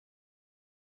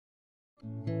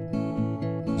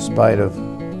In spite of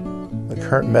the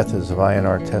current methods of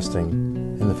INR testing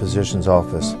in the physician's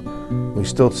office, we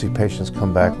still see patients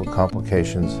come back with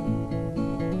complications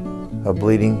of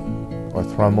bleeding or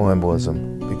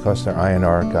thromboembolism because their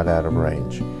INR got out of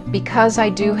range. Because I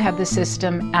do have the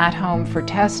system at home for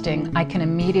testing, I can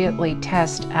immediately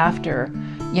test after,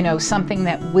 something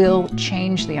that will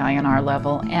change the INR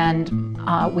level, and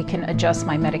we can adjust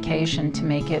my medication to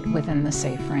make it within the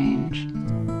safe range.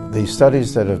 The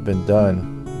studies that have been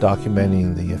done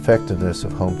documenting the effectiveness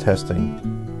of home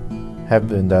testing have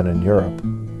been done in Europe,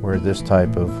 where this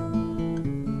type of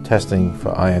testing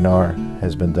for INR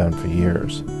has been done for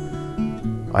years.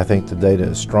 I think the data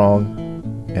is strong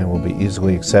and will be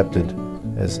easily accepted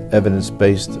as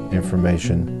evidence-based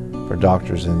information for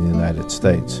doctors in the United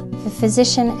States. If a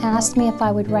physician asked me if I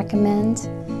would recommend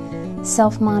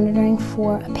self-monitoring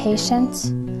for a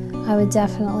patient, I would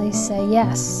definitely say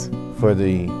yes. For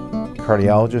the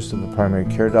cardiologist and the primary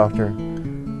care doctor,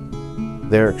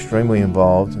 they're extremely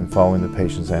involved in following the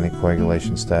patient's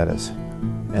anticoagulation status,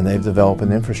 and they've developed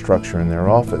an infrastructure in their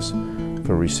office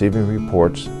for receiving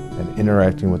reports and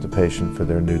interacting with the patient for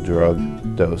their new drug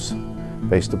dose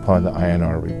based upon the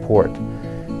INR report.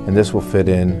 And this will fit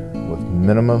in with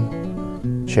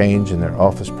minimum change in their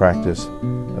office practice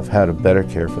of how to better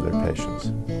care for their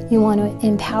patients. You want to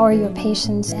empower your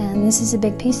patients, and this is a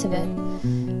big piece of it,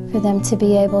 for them to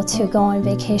be able to go on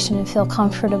vacation and feel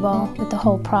comfortable with the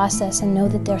whole process and know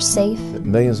that they're safe.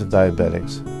 Millions of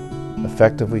diabetics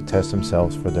effectively test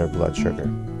themselves for their blood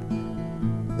sugar.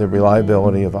 The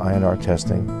reliability of INR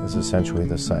testing is essentially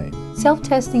the same.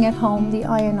 Self-testing at home, the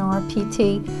INR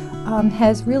PT,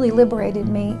 has really liberated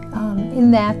me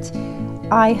in that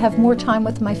I have more time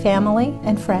with my family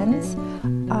and friends.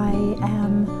 I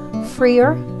am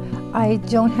freer. I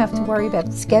don't have to worry about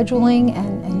scheduling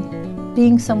and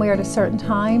being somewhere at a certain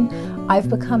time. I've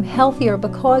become healthier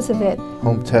because of it.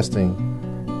 Home testing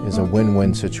is a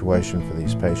win-win situation for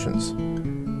these patients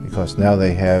because now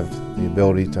they have the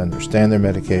ability to understand their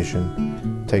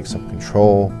medication, take some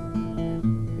control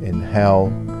in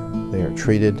how they are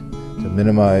treated to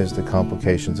minimize the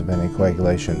complications of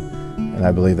anticoagulation, and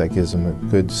I believe that gives them a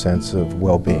good sense of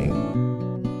well-being.